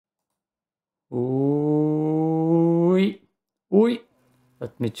Oi.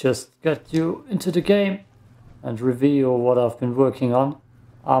 Let me just get you into the game and reveal what I've been working on,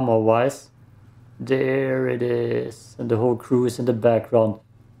 armor-wise. There it is, and the whole crew is in the background.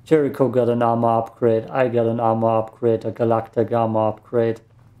 Jericho got an armor upgrade, I got an armor upgrade, a Galac Tac armor upgrade.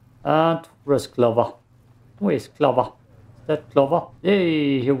 And where's Clover? Where's Clover? Is that Clover?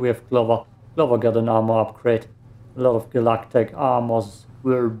 Yay, here we have Clover. Clover got an armor upgrade. A lot of Galc Tac armors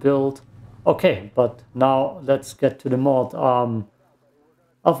were built. Okay, but now let's get to the mod.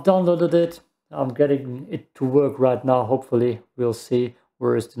 I've downloaded it. I'm getting it to work right now, hopefully. We'll see.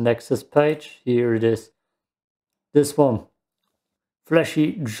 Where is the Nexus page? Here it is. This one.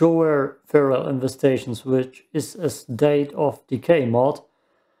 Flashy Joer Feral Infestations, which is a State of Decay mod,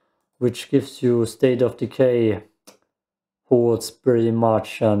 which gives you State of Decay hordes pretty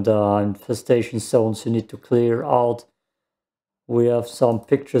much, and infestation zones you need to clear out. We have some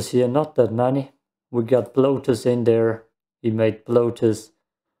pictures here, not that many. We got bloaters in there. He made bloaters.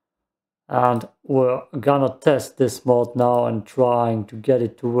 And we're gonna test this mod now and trying to get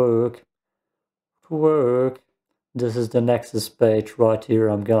it to work. This is the Nexus page right here.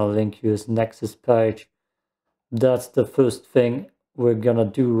 I'm gonna link you this Nexus page. That's the first thing we're gonna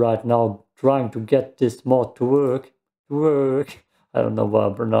do right now, trying to get this mod to work. I don't know why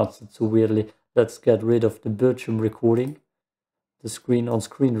I pronounced it so weirdly. Let's get rid of the Bircham recording, the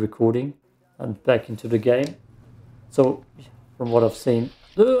screen-on-screen recording, and back into the game. So, from what I've seen,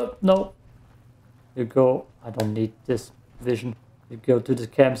 no, you go, I don't need this vision. You go to the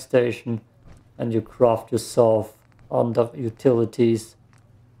camp station and you craft yourself under utilities.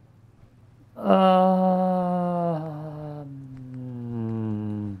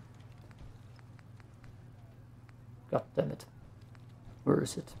 God damn it. Where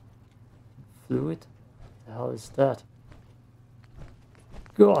is it? Fluid? The hell is that?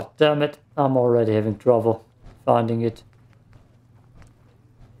 God damn it. I'm already having trouble finding it.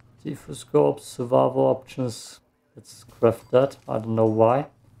 Scopes, survival options. Let's craft that. I don't know why,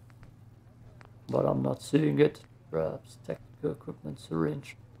 but I'm not seeing it. Perhaps technical equipment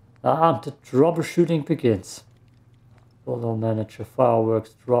syringe. And the troubleshooting begins. Follow manager,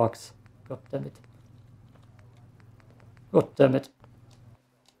 fireworks, drugs. God damn it. God damn it.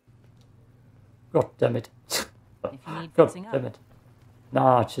 God damn it. God damn it.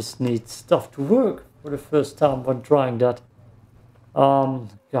 Nah, I just need stuff to work for the first time when trying that.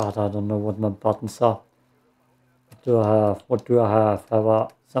 God, I don't know what my buttons are. What do I have? What do I have? Have I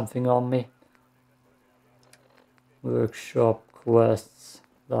something on me? Workshop, quests,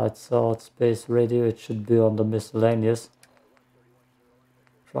 lights out, space radio. It should be on the miscellaneous.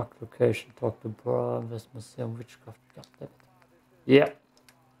 Truck location, talk to bar, invest museum, witchcraft. God damn it. Yeah,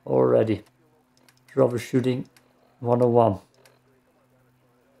 already. Troubleshooting 101.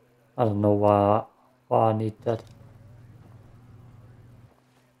 I don't know why I need that.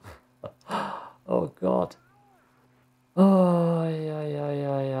 Oh god. Oh,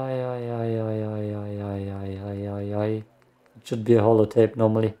 it should be a holotape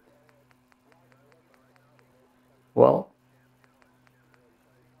normally. Well,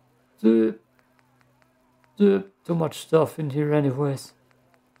 too much stuff in here anyways.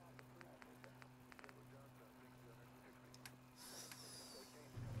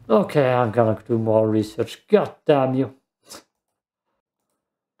 Okay, I'm gonna do more research. God damn you.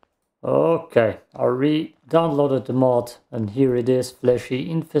 Okay, I re-downloaded the mod and here it is, Flashy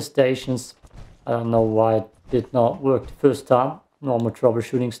Infestations. I don't know why it did not work the first time. Normal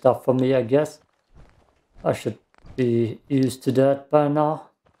troubleshooting stuff for me, I guess. I should be used to that by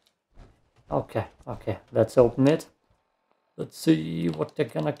now. Okay, let's open it. Let's see what they're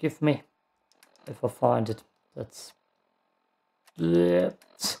gonna give me. If I find it. That's... There's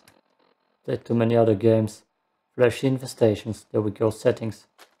too many other games. Flashy Infestations. There we go, settings.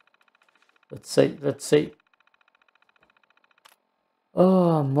 Let's see.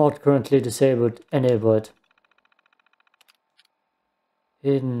 Oh, mod currently disabled, enabled.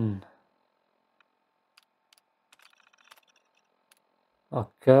 Hidden.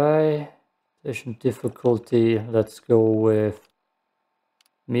 Okay. Session difficulty, let's go with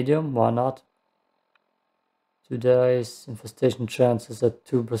medium, why not? Today's infestation chances at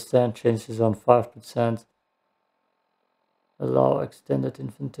 2%, chances on 5%. Allow extended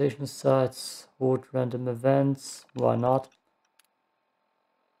infestation sites, hold random events, why not?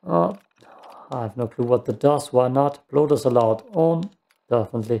 I have no clue what that does, why not? Bloaters allowed, on,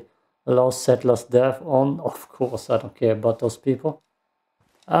 definitely. Allow settlers death, on, of course, I don't care about those people.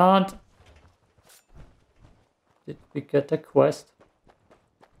 And did we get a quest?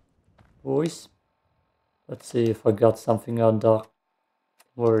 Boys? Let's see if I got something under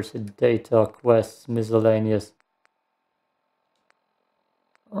Where is it? Data, quests, miscellaneous.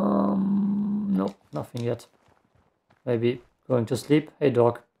 Nope, nothing yet. Maybe going to sleep. Hey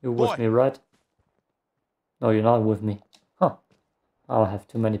dog, you're with me, right? No, you're not with me. Huh. I have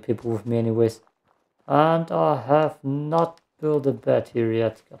too many people with me anyways. And I have not built a bed here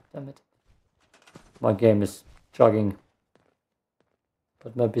yet. God damn it. My game is chugging.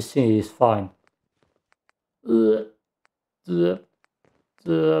 But my PC is fine. I'm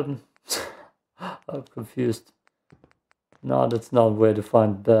confused. No, that's not where to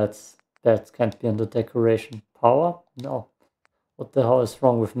find beds. Beds can't be under decoration. Power? No. What the hell is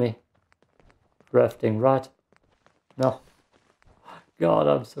wrong with me? Crafting, right? No. God,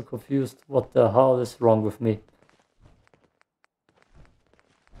 I'm so confused. What the hell is wrong with me?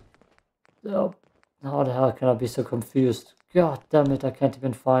 Oh, how the hell can I be so confused? God damn it, I can't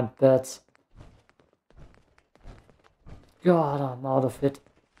even find beds. God, I'm out of it.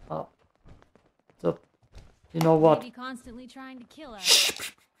 Oh. So, you know what? Maybe constantly trying to kill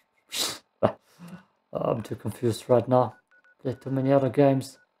us. I'm too confused right now. Played too many other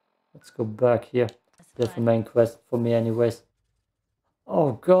games. Let's go back here. There's the main quest for me anyways.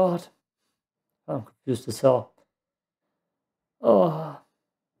 Oh god. I'm confused as hell. Oh.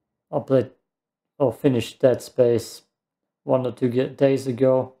 Finished Dead Space 1 or 2 days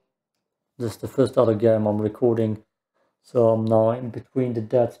ago. This is the first other game I'm recording. So I'm now in between the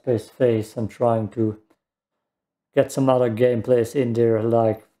Dead Space phase and trying to get some other gameplays in there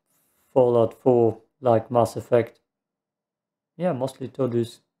like Fallout 4, like Mass Effect. Yeah, mostly to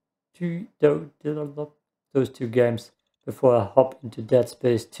those two games before I hop into Dead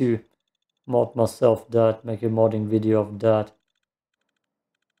Space 2. Mod myself that, make a modding video of that.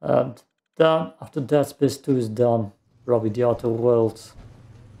 And then after Dead Space 2 is done, probably the Outer Worlds.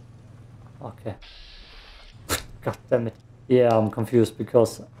 Okay. God damn it. Yeah, I'm confused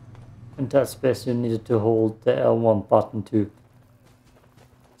because in Dead Space you needed to hold the L1 button to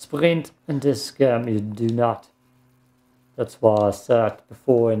sprint. In this game you do not. That's why I said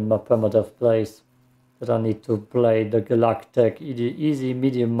before in my Permadeath plays that I need to play the Galac Tac easy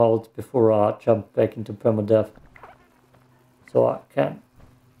medium mode before I jump back into Permadeath. So I can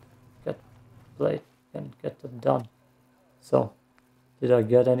get them done. So, did I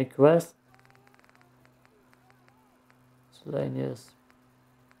get any quests? Miscellaneous.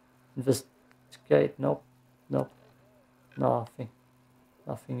 Investigate. Nope. Nothing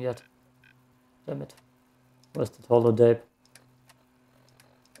yet. Damn it. Where's that holotape?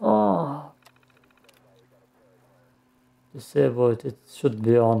 Oh. Disabled. It should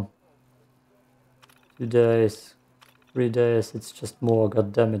be on. 2 days. 3 days. It's just more.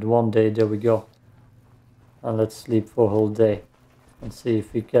 God damn it. 1 day. There we go. And let's sleep for a whole day. And see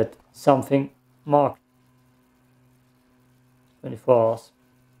if we get something marked. 24 hours.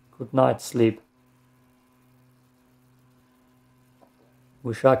 Good night sleep.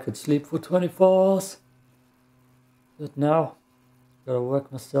 Wish I could sleep for 24 hours. But now, gotta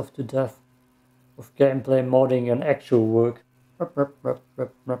work myself to death with gameplay modding and actual work.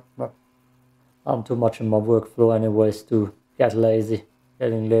 I'm too much in my workflow anyways to get lazy.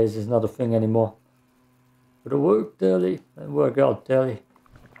 Getting lazy is not a thing anymore. Gotta work daily and work out daily.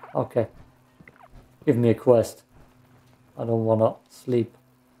 Okay. Give me a quest. I don't wanna sleep.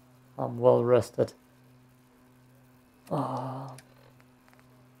 I'm well rested. Ah.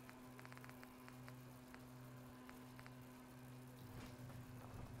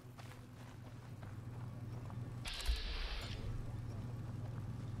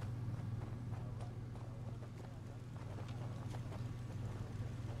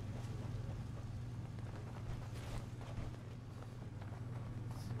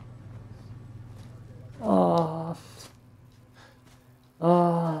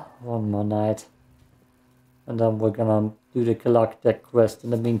 One more night. And then we're gonna do the Galc Tac quest in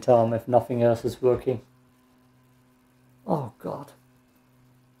the meantime if nothing else is working. Oh god.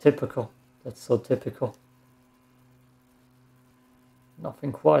 Typical. That's so typical.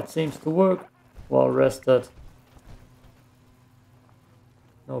 Nothing quite seems to work. Well rested.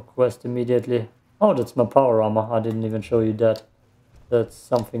 No quest immediately. Oh, that's my power armor. I didn't even show you that. That's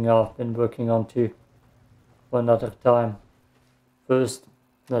something I've been working on too. For another time. First,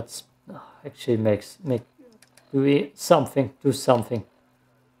 let's actually do something.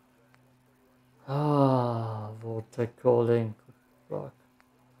 Vortex calling. Good luck.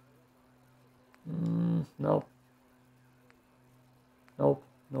 Nope. No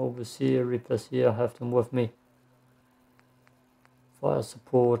overseer, reapers here. I have them with me. Fire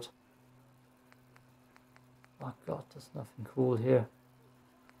support. Oh god, there's nothing cool here.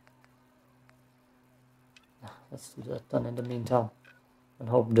 Let's do that then in the meantime. And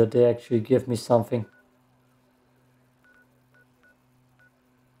hope that they actually give me something.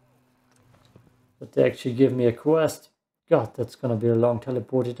 That they actually give me a quest. God, that's gonna be a long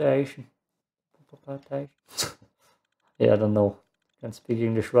teleportation. Yeah, I don't know. Can't speak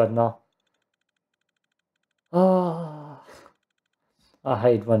English right now. Ah, I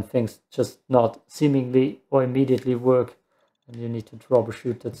hate when things just not seemingly or immediately work. And you need to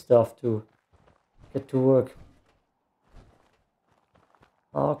troubleshoot that stuff to get to work.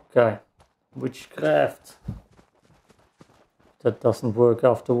 Okay. Witchcraft. That doesn't work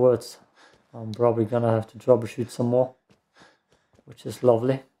afterwards. I'm probably gonna have to troubleshoot some more. Which is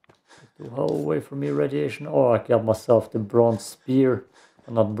lovely. Get the whole way from irradiation. Oh, I got myself the bronze spear.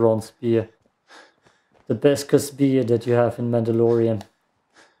 Not bronze spear. The Beskar spear that you have in Mandalorian.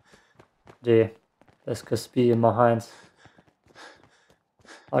 The Beskar spear in my hands.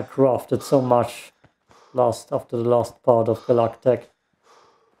 I crafted so much after the last part of Galac Tac.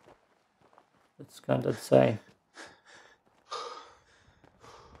 It's kind of insane.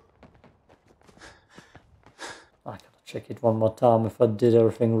 I gotta check it one more time if I did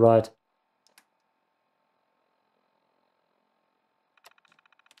everything right.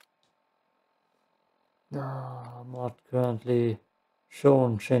 Mod currently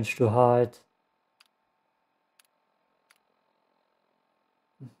shown, change to height.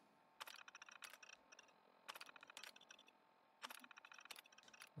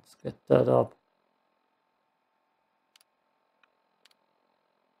 Let's get that up.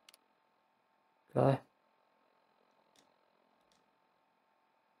 Okay.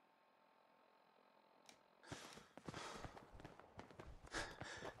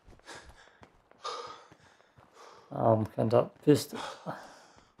 I'm kind of pissed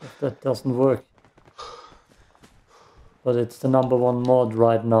if that doesn't work. But it's the #1 mod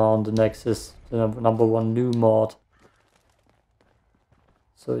right now on the Nexus. The #1 new mod.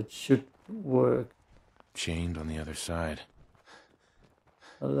 So it should work. Chained on the other side.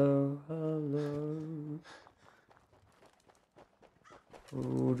 Hello, hello.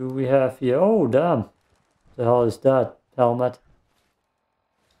 Who do we have here? Oh, damn. The hell is that? Helmet.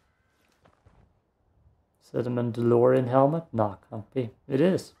 Is that a Mandalorian helmet? No, can't be. It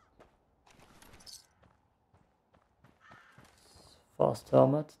is. Fast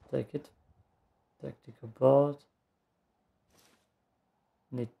helmet. Take it. Tactical board.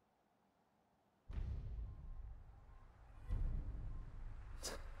 Need.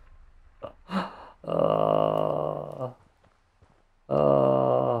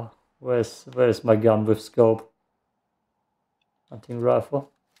 Where's my gun with scope? Hunting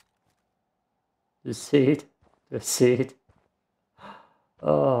rifle. Do you see it? Do you see it?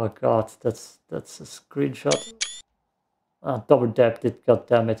 Oh god, that's a screenshot. Ah, double tapped it, god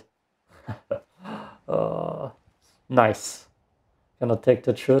damn it. Nice. Can I take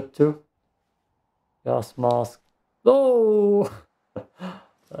that shirt too? Gas mask. Oh!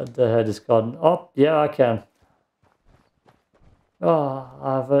 The head is gone. Oh, yeah, I can. Oh,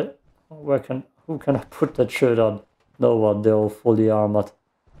 I have a... Who can I put that shirt on? No one, they're all fully armored.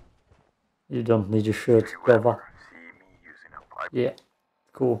 You don't need a shirt cover. Yeah,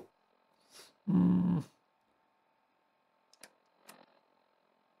 cool.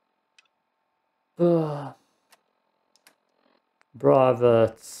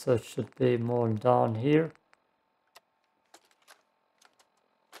 Private, so it should be more down here.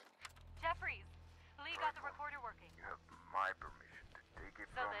 Jeffries, Lee got the recorder working. You have my permission to take it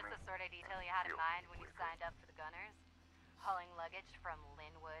So from this me. the sort of detail you had in mind when you signed up for the Gunners? Hauling luggage from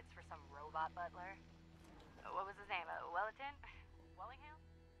Linwoods for some robot butler? What was his name? Wellerton? Wallingham?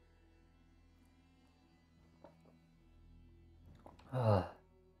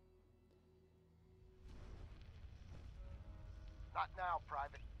 Not now,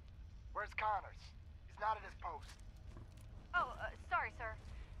 Private. Where's Connors? He's not at his post. Oh, sorry, sir.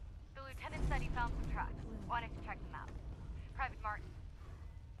 The lieutenant said he found some tracks. Wanted to check them out. Private Martin.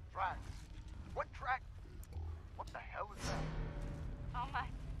 Tracks? What track? What the hell is that? Oh my...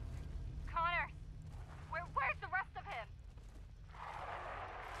 Connors! Where's the rest of him?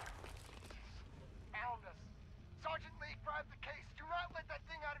 Found us. Sergeant Lee grabbed the case. Do not let that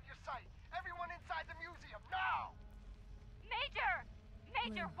thing out of your sight. Everyone inside the museum, now! Major!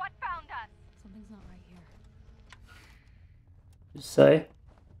 Major, Lou. what found us? Something's not right here. You say?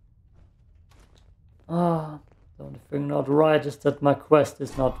 The only thing not right is that my quest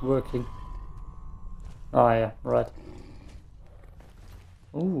is not working. Oh yeah, right.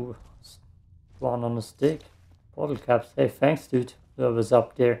 Ooh, one on a stick. Bottle caps. Hey, thanks, dude. Whoever's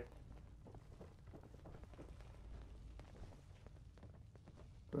up there.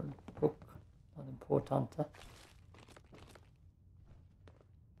 Burn book. Not important. Huh?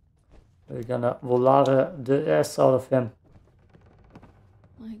 We're gonna volare the ass out of him.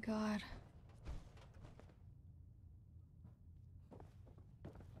 My God.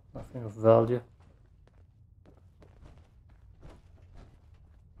 Nothing of value.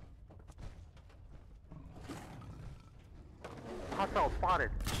 Hostile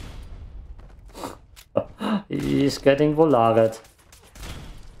spotted. He's getting volared.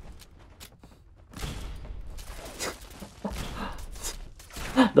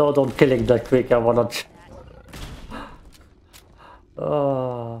 No, don't kill him that quick. I wanna.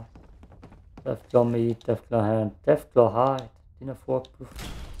 Oh. Deathclaw meat, Deathclaw hand, Deathclaw hide. Dinner fork proof.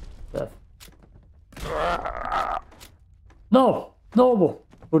 Death. No! No!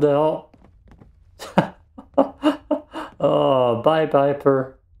 Who the hell? Oh, bye,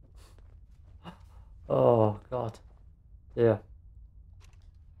 Viper. Oh, God. Yeah.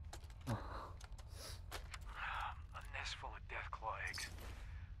 A nest full of deathclaw eggs.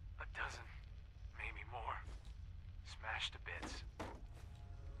 A dozen, maybe more. Smashed to bits.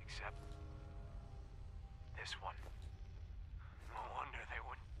 Except this one. No wonder they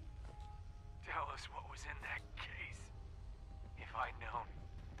wouldn't tell us what was in that case. If I'd known,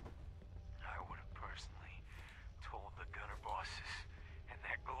 I would have personally told the gunner bosses and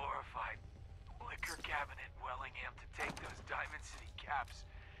that glorified liquor cabinet Wellingham to take those Diamond City caps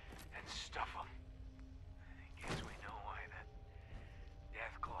and stuff them. I guess we know why that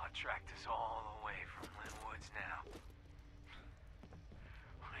Deathclaw tracked us all the way from Linwoods now.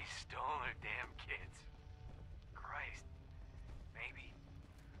 They stole their damn kids. Christ. Maybe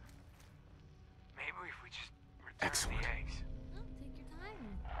if we just return the eggs. Oh, take your time.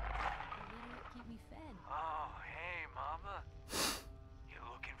 Let it keep me fed. Oh, hey, Mama. You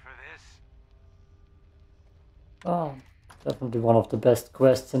looking for this? Oh, definitely one of the best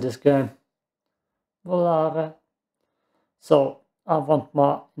quests in this game. Volare. So, I want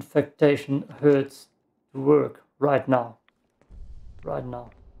my infestation herds to work right now. Right now.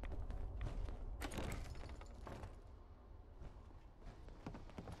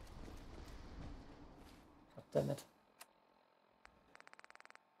 God damn it.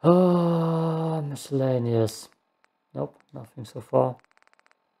 Ah, miscellaneous. Nope, nothing so far.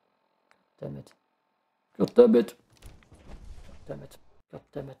 God damn it. God damn it. God damn it. God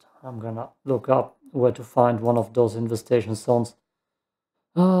damn it. I'm gonna look up where to find one of those infestation zones.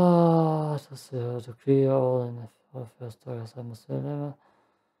 Ah, das to clear all in the first targets I must never.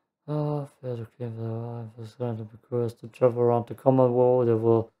 Ah, fair to clear the is going to be curious to travel around the common wall. They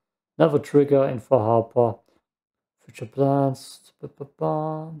will never trigger info Harper. Future plans,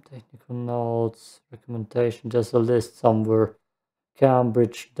 technical notes, recommendation. There's a list somewhere.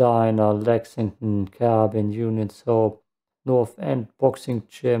 Cambridge Diner, Lexington Cabin, Union Soap, North End Boxing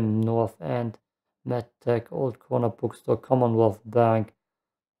Gym, North End MedTech, Old Corner Bookstore, Commonwealth Bank.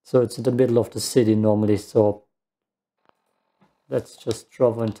 So it's in the middle of the city normally, so let's just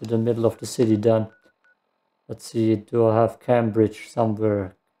travel into the middle of the city then. Let's see, do I have Cambridge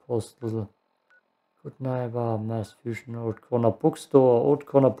somewhere? Postal, Good Neighbor, Mass Fusion, Old Corner Bookstore. Old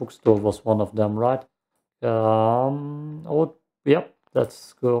Corner Bookstore was one of them, right? Yep,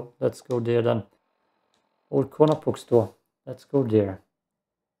 let's go there then. Old Corner Bookstore, let's go there.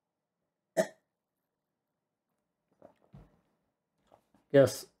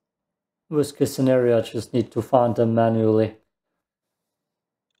 Guess worst case scenario, I just need to find them manually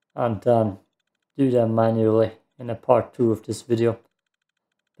and then do them manually in a part 2 of this video.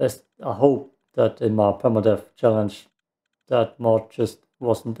 I hope that in my Permadeath challenge that mod just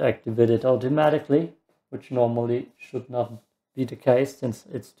wasn't activated automatically, which normally should not be the case since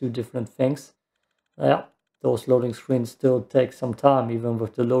it's 2 different things. Yeah, those loading screens still take some time even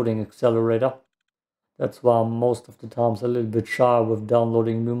with the loading accelerator. That's why I'm most of the times a little bit shy with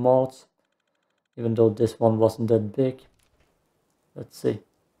downloading new mods, even though this one wasn't that big. Let's see.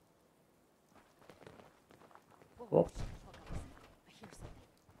 Whoops.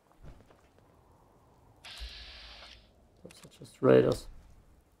 Those are just raiders.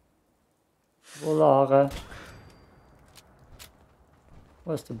 Volare.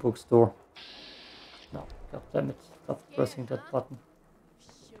 Where's the bookstore? No, god damn it. Stop pressing that button.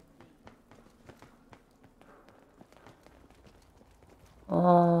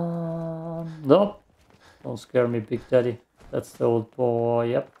 Nope. Don't scare me, Big Daddy. That's the old boy.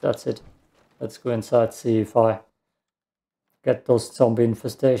 Yep, that's it. Let's go inside, see if I get those zombie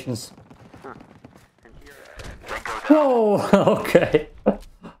infestations. Whoa! Okay.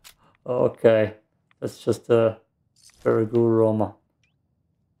 Okay. That's just a very good Roma.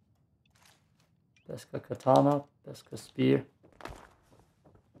 Pesca katana, pesca spear.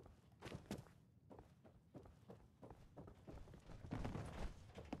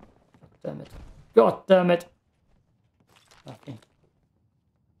 damn it. God damn it. Nothing.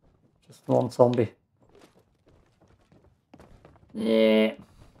 Just one zombie. Yeah.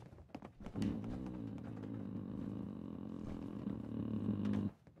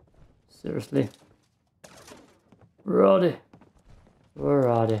 Seriously. Where are they? Where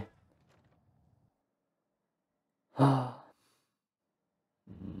are they? Ah.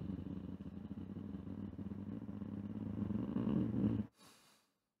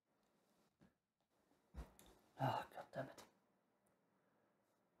 Oh, God damn it.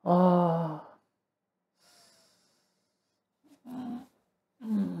 Oh.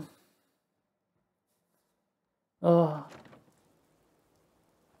 Oh.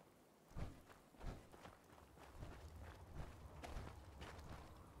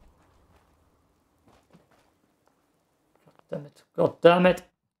 Damn it. God damn it.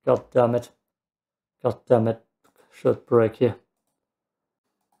 God damn it. God damn it. Should break here.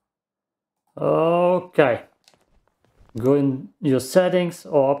 Okay. Go in your settings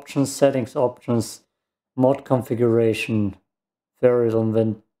or options, mod configuration,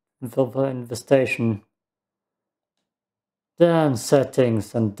 variable infestation. Then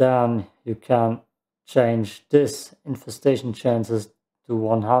settings, and then you can change this infestation chances to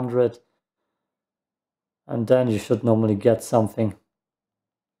 100. And then you should normally get something.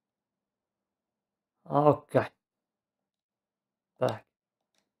 Okay. Back.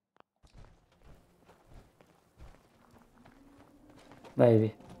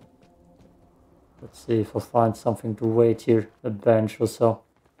 Maybe. Let's see if I find something to wait here. A bench or so.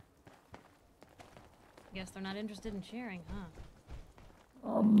 Guess they're not interested in sharing, huh?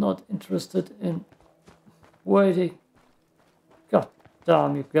 I'm not interested in waiting. God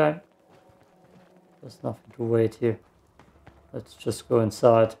damn you, game. There's nothing to wait here. Let's just go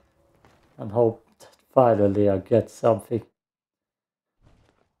inside and hope that finally I get something.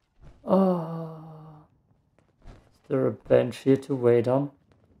 Oh. Is there a bench here to wait on?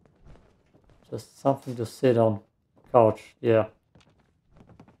 Just something to sit on. Couch, yeah.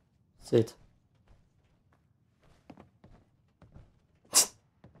 Sit.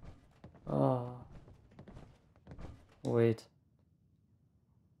 Ah. Wait.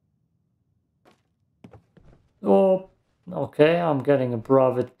 Oh, okay, I'm getting a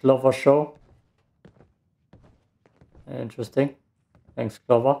private Clover show. Interesting. Thanks,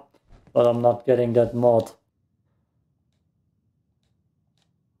 Clover. But I'm not getting that mod.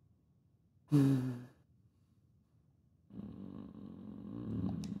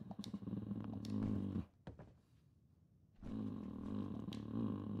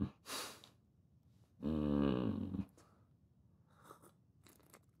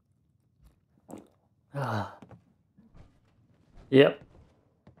 Yep.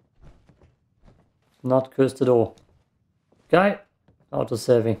 Not cursed at all. Okay. Auto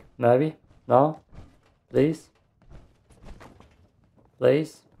saving. Maybe. No. Please.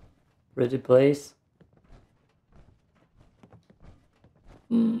 Please. Pretty please.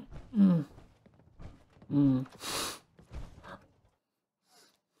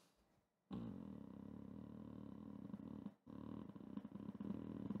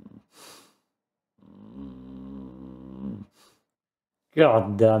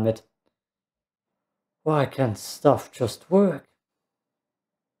 God damn it. Why can't stuff just work?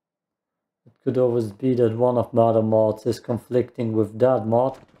 It could always be that one of my other mods is conflicting with that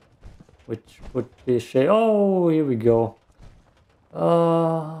mod, which would be a shame. Oh, here we go.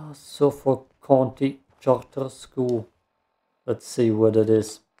 Suffolk County Charter School. Let's see what it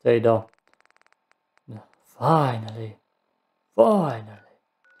is. Data. Finally. Finally.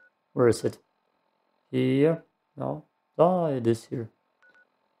 Where is it? Here? No. Ah, it is here.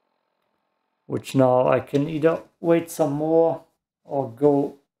 Which now I can either wait some more or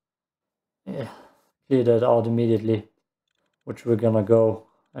go clear that out immediately. Which we're gonna go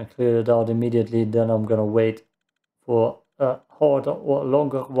and clear it out immediately. Then I'm gonna wait for a harder or a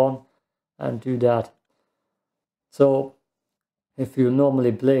longer one and do that. So if you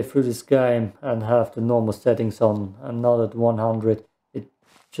normally play through this game and have the normal settings on and not at 100, it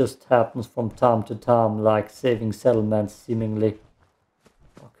just happens from time to time, like saving settlements seemingly.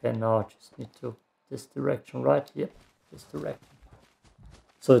 Okay, now I just need to this direction, right? Yep, this direction.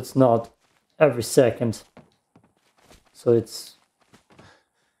 So it's not every second. So it's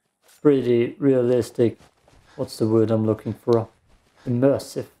pretty realistic. What's the word I'm looking for?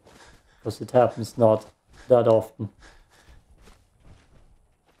 Immersive. Because it happens not that often.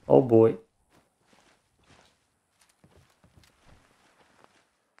 Oh boy.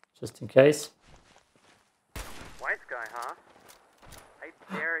 Just in case. White sky, huh?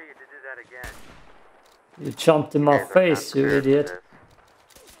 I dare you to do that again. You jumped in my face, you idiot.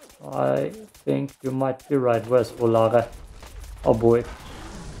 I think you might be right. Where's Volare? Oh boy.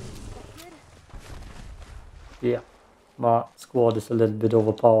 Yeah, my squad is a little bit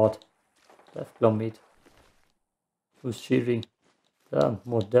overpowered. Deathclaw meat. Who's shooting? Damn,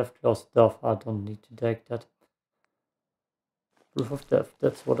 more Deathclaw stuff. I don't need to take that. Proof of death,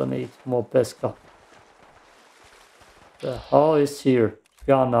 that's what I need. More pesca. The hell is here?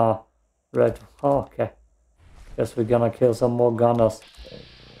 Gunner. Red. Oh, okay. Guess we're gonna kill some more gunners.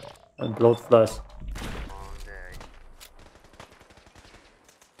 And bloodflies.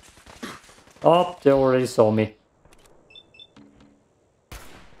 Oh, they already saw me.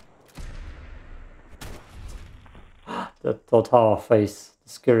 That Tower face. The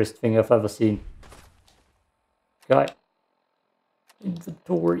scariest thing I've ever seen. Guy.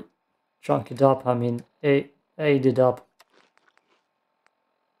 Inventory. Chunk it up, I mean, aid it up.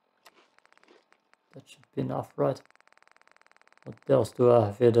 That should be enough, right? What else do I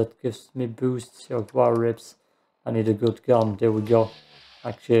have here that gives me boosts? Jaguar ribs. I need a good gun, there we go.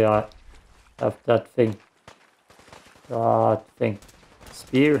 Actually, I have that thing. That thing.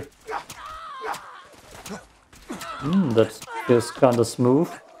 Spear. That feels kinda smooth.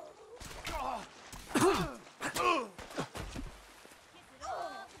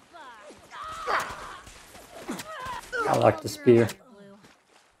 I like the spear.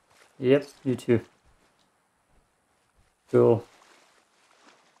 Yep, you too. Cool.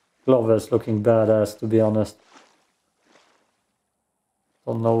 Glover's looking badass, to be honest.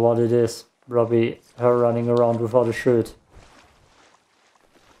 Don't know what it is. Probably her running around without a shirt.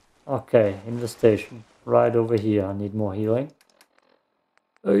 Okay, Infestation. Right over here. I need more healing.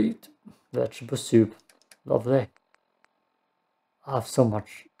 8. Vegetable soup. Lovely. I have so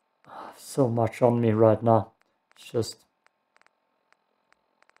much on me right now. It's just...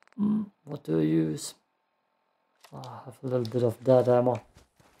 what do I use? I have a little bit of that ammo.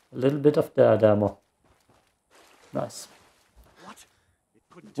 A little bit of that ammo. Nice. What? It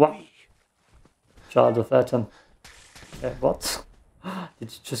couldn't What? be. Child of Atom. What?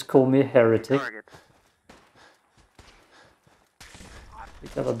 Did you just call me a heretic? Target. We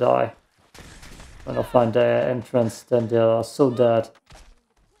gotta die. When I find their entrance, then they are so dead.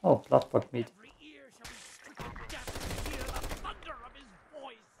 Oh, bloodbug meat. Every ear shall be stricken with death to hear the thunder of his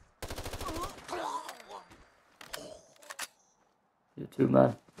voice. You too,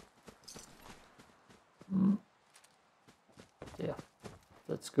 man. Yeah,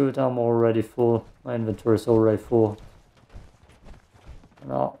 that's good. I'm already full. My inventory is already full.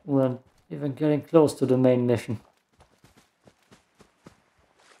 Now we're even getting close to the main mission.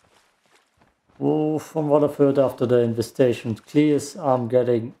 Oh, from what I've heard after the infestation clears, I'm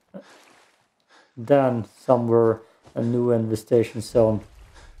getting then somewhere a new infestation zone.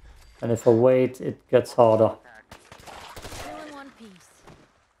 And if I wait, it gets harder. Still in one piece.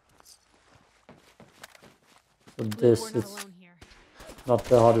 So We're this not is alone here. not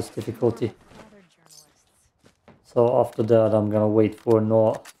the hardest difficulty. Other journalists. So after that, I'm gonna wait for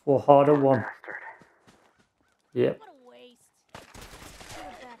a harder one. Yep. What a waste. Put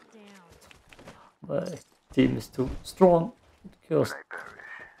it back down. My team is too strong. It kills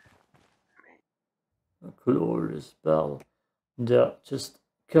a glorious battle. They're just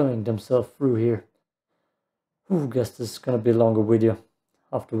killing themselves through here. Ooh, guess this is gonna be a longer video.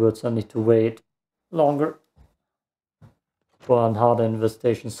 Afterwards I need to wait longer for a harder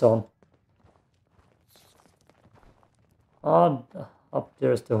infestation zone. And up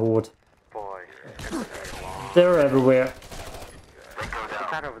there's the horde. Boy, They're everywhere.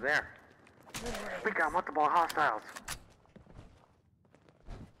 what's that over there? We got multiple hostiles.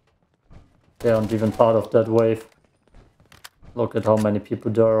 They aren't even part of that wave. Look at how many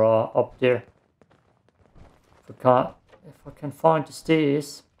people there are up there. If I can find the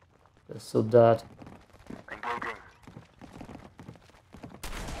stairs, that's so that. Engaging.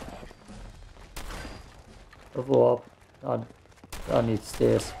 Level up. I need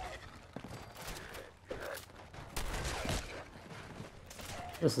stairs.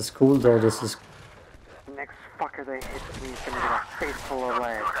 This is cool though. This is. Next fucker they hit me is gonna get a face full of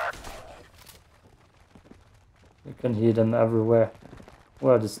lead. You can hear them everywhere.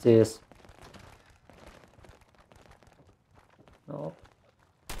 Where are the stairs? No.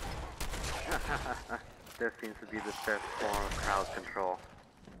 There seems to be the best form of crowd control.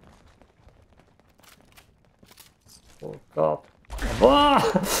 Oh god.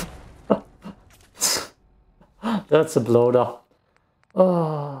 Ah! That's a bloater.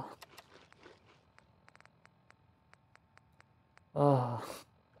 Oh. Oh.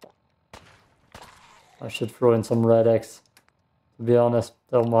 I should throw in some red X. To be honest,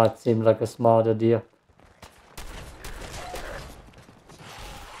 that might seem like a smart idea.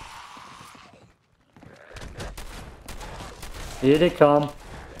 Here they come.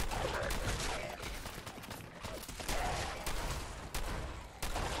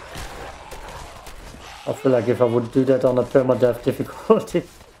 I feel like if I would do that on a permadeath difficulty,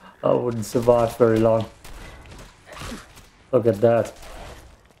 I wouldn't survive very long. Look at that.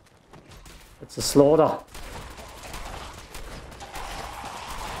 It's a slaughter.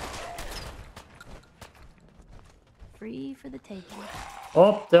 Free for the taking.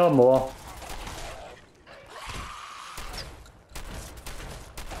 Oh, there are more.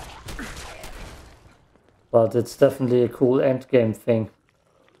 But it's definitely a cool endgame thing.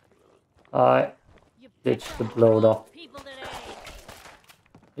 I ditched the bloater.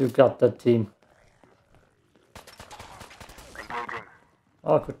 You got that, team. Engaging.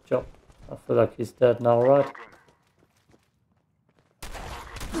 Oh, good job. I feel like he's dead now, right?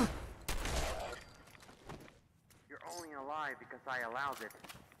 You're only alive because I allowed it.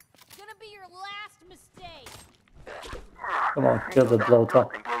 Gonna be your last mistake. Come on, kill the bloater.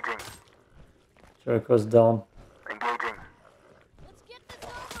 Engaging. Jericho's down. Engaging. Let's get this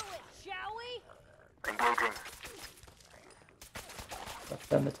over with, shall we? Engaging. God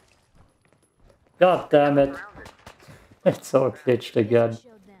damn it. God damn it. Around it. It's so glitched again.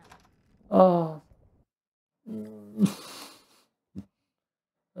 Showed them. Oh.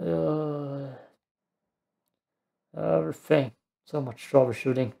 Everything. So much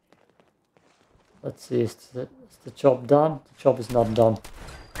troubleshooting. Let's see, is the job done? The job is not done.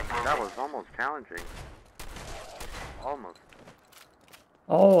 That was almost challenging. Almost.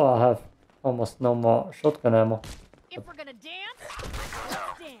 Oh, I have almost no more shotgun ammo. If we're gonna dance,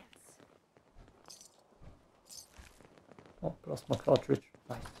 let's dance. Oh, plasma cartridge.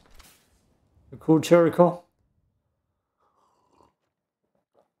 Nice. You cool, Jericho?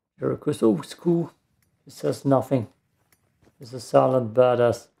 Jericho's always cool. He says nothing. He's a silent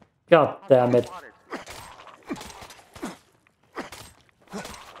badass. God damn it.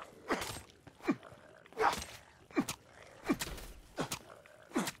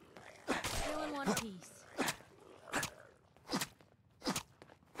 Still in one piece.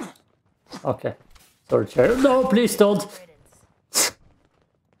 Okay. Sorry, Jericho. No, please don't.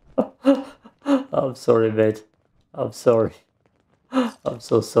 I'm sorry, mate. I'm sorry. I'm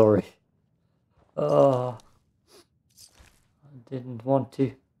so sorry. I didn't want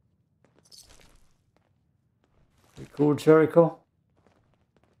to. We cool, Jericho?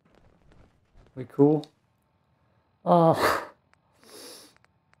 We cool? I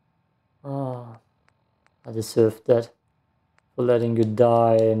deserved that. For letting you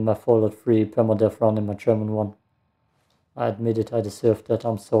die in my Fallout 3 permadeath run in my German one. I admit it, I deserved that,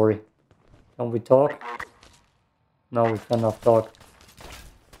 I'm sorry. Can we talk? No, we cannot talk.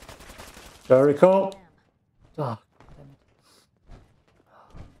 Jericho! Oh, damn it.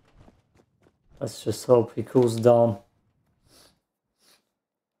 Let's just hope he cools down.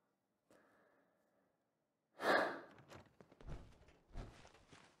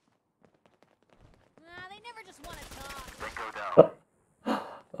 Nah, they never just want to talk.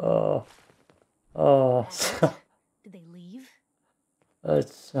 Did they leave?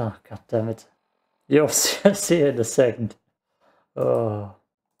 It's, oh, god damn it. You'll see in a second.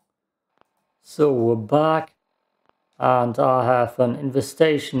 So we're back, and I have an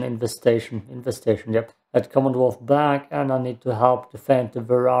infestation, yep, at Commonwealth back, and I need to help defend the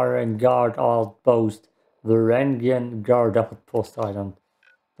Varangian Guard outpost. Varangian Guard outpost, I don't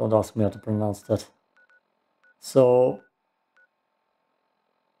ask me how to pronounce that. So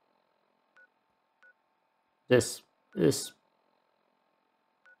this is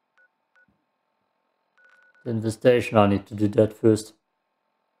the infestation. I need to do that first.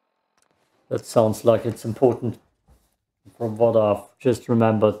 That sounds like it's important. From what I've just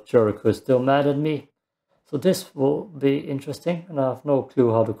remembered, Jericho is still mad at me. So this will be interesting, and I have no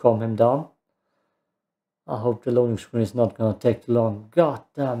clue how to calm him down. I hope the loading screen is not gonna take too long. God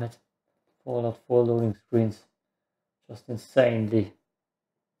damn it. Fallout 4 loading screens. Just insanely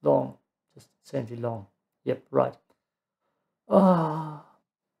long. Yep, right. Come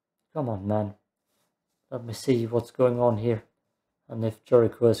on, man. Let me see what's going on here. And if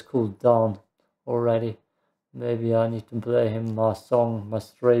Jericho has cooled down already, maybe I need to play him my song, my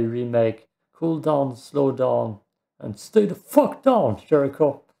Stray remake. Cool down, slow down, and stay the fuck down,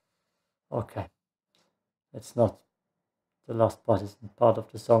 Jericho. Okay. It's not. The last part isn't part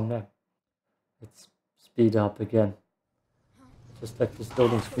of the song now. It's speed up again. Just like this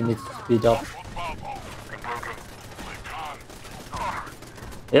loading screen needs to speed up.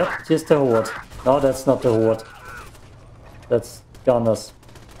 Yep, just the horde. No, that's not the horde. That's gunners.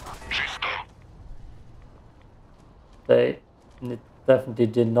 They definitely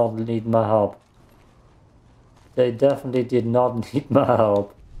did not need my help. They definitely did not need my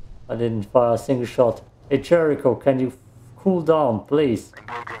help. I didn't fire a single shot. Hey Jericho, can you cool down, please?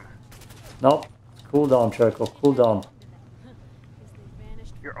 Engaging. Nope. Cool down, Jericho. Cool down.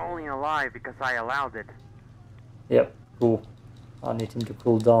 You're only alive because I allowed it. Yep, cool. I need him to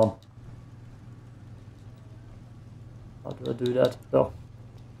cool down. How do I do that? No.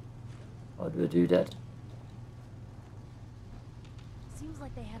 How do I do that? Seems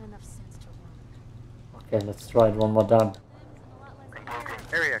like they had enough sense to run. Okay, let's try it one more time. Engaging.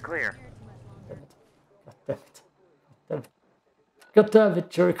 Area clear. Damn it. God damn it. God damn it,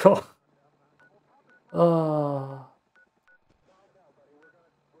 Jericho. Ah.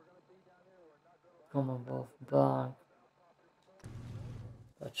 Come on, both back.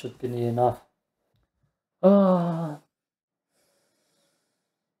 That should be near enough. Ah.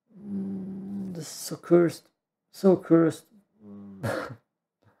 This is so cursed. So cursed.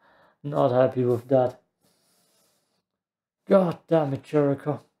 Not happy with that. God damn it,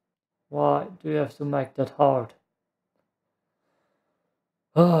 Jericho. Why do you have to make that hard?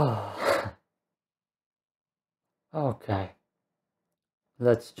 Ah. Okay.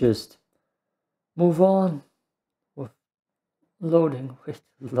 Let's just move on with loading with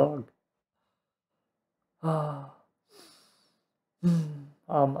log. Ah.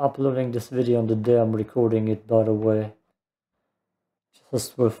 I'm uploading this video on the day I'm recording it, by the way.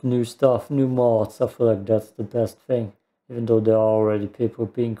 Just with new stuff, new mods. I feel like that's the best thing. Even though there are already people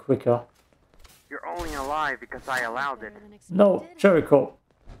being quicker. You're only alive because I allowed it. No, Jericho.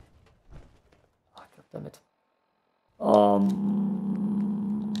 Oh, God damn it.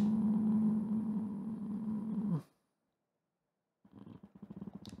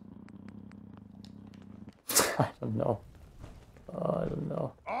 I don't know. I don't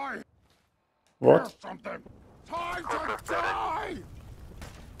know. What? Something. Time to die!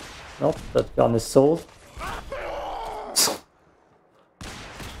 Nope, that gun is sold.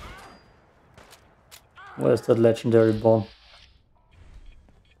 Where's that legendary bomb?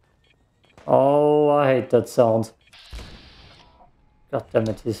 Oh, I hate that sound. God damn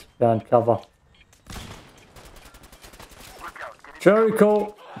it, he's behind cover.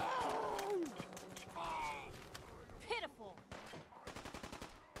 Jericho! Pitiful.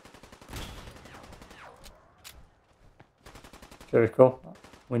 Jericho,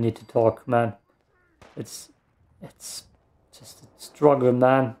 we need to talk, man. It's just a struggle,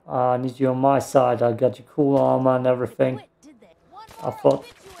 man. I need you on my side. I got your cool armor and everything. Quit, did they?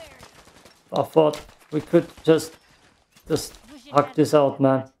 I thought we could just hack this out,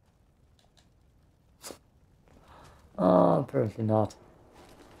 man. Apparently not.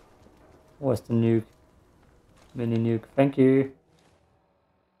 Where's the nuke? Mini nuke. Thank you.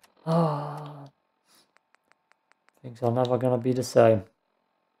 Things are never gonna be the same.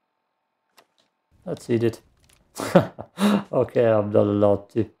 Let's eat it. Okay, I'm not allowed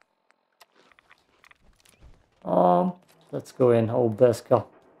to. Let's go in, old Beskar.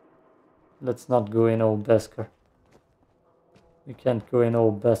 Let's not go in, old Beskar. We can't go in,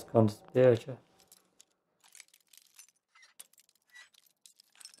 old Beskar on this picture.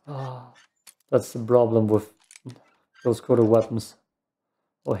 That's the problem with those kind of weapons.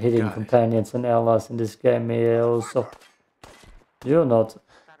 Or hitting companions and allies in this game here also. You're not.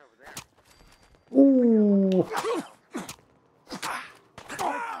 Ooh.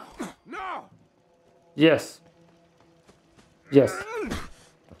 No! Yes. Yes.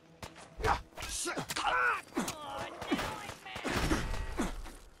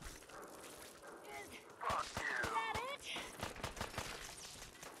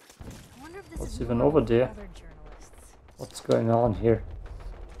 What's even over there? What's going on here?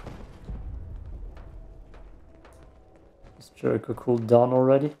 Is Jericho cooled down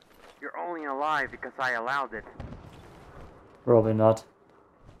already? You're only alive because I allowed it. Probably not.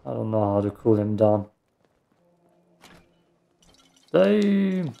 I don't know how to cool him down.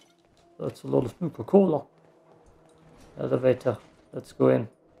 Damn! That's a lot of Nuka-Cola. Elevator. Let's go in.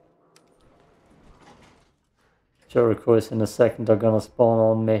 Jericho is in a second. They're gonna spawn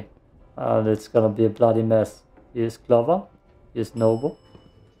on me. And it's gonna be a bloody mess. Here's Clover. Here's Noble.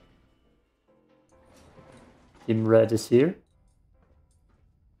 Team Red is here.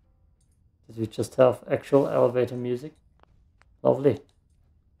 Did we just have actual elevator music? Lovely.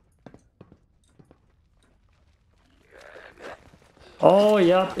 Oh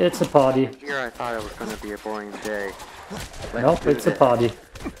yeah, it's a party. Here I thought it was going to be a boring day. Nope, it's a party.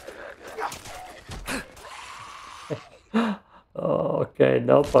 Oh, okay,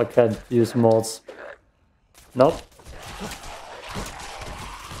 nope, I can't use mods. Nope.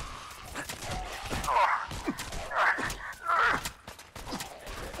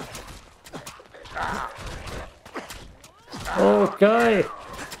 Okay.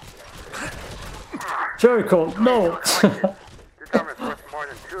 Jericho, no. This armor's worth more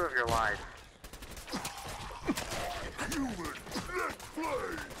than 2 of your lives.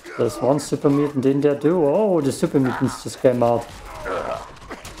 There's one super mutant in there too. Oh, the super mutants just came out.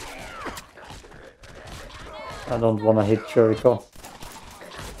 I don't want to hit Jericho.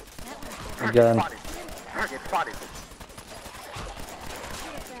 Again. Target spotted.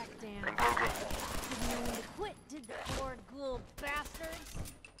 Get back down. Didn't know when to quit, did the poor ghoul bastards?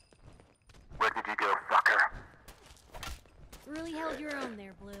 Where did you go, fucker? Really held your own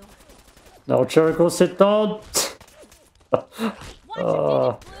there, Blue. No, Jericho, sit down. Watch it,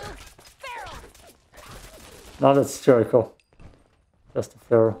 Blue! Feral! Now that's Jericho. Just a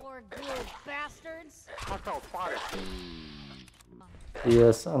feral. Poor ghoul bastards! Hostile spotted. He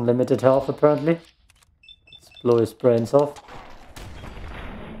has unlimited health apparently. Let's blow his brains off.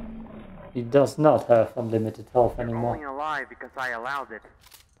 He does not have unlimited health Only anymore. alive because I allowed it.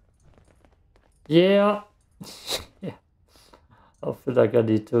 Yeah. Yeah. I feel like I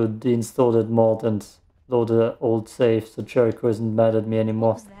need to deinstall that mod and load the old save so Jericho isn't mad at me What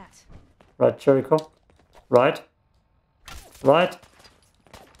anymore. was that? Right, Jericho? Right? Right?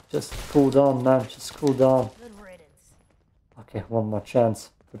 Just cool down, man. Just cool down. Good riddance. Okay, one more chance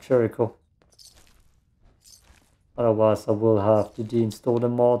for Jericho. Otherwise, I will have to deinstall the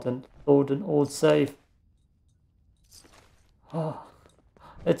mod and load an old save. Oh,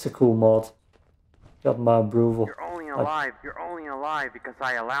 it's a cool mod. Got my approval. You're only alive because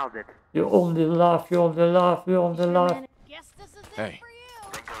I allowed it. You only laugh, you only laugh, you only laugh. Guess this is it Hey. for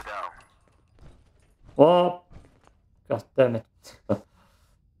you. Then go down. What? God damn it.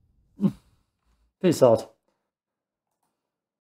 Peace out.